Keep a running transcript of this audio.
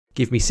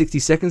Give me 60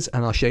 seconds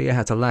and I'll show you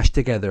how to lash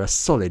together a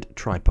solid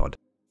tripod.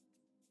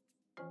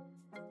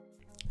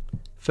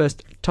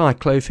 First, tie a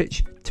clove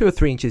hitch 2 or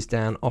 3 inches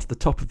down off the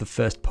top of the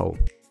first pole.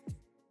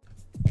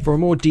 For a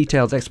more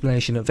detailed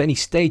explanation of any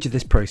stage of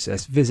this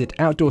process, visit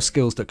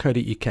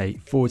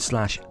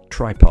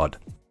outdoorskills.co.uk/tripod.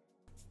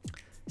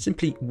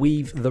 Simply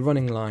weave the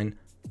running line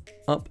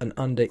up and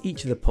under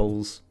each of the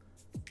poles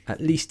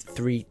at least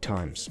 3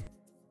 times.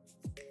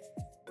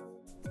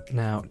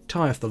 Now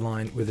tie off the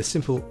line with a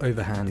simple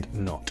overhand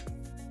knot.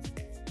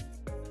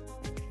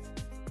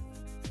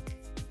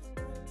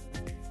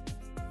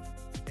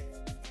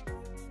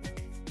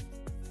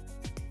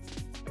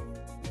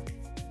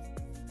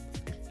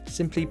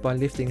 Simply by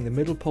lifting the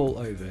middle pole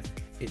over,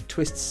 it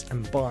twists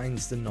and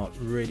binds the knot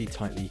really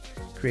tightly,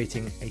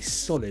 creating a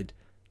solid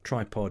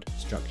tripod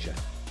structure.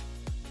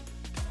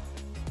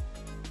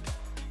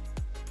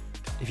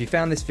 If you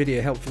found this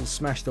video helpful,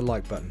 smash the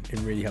like button, it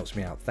really helps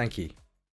me out. Thank you.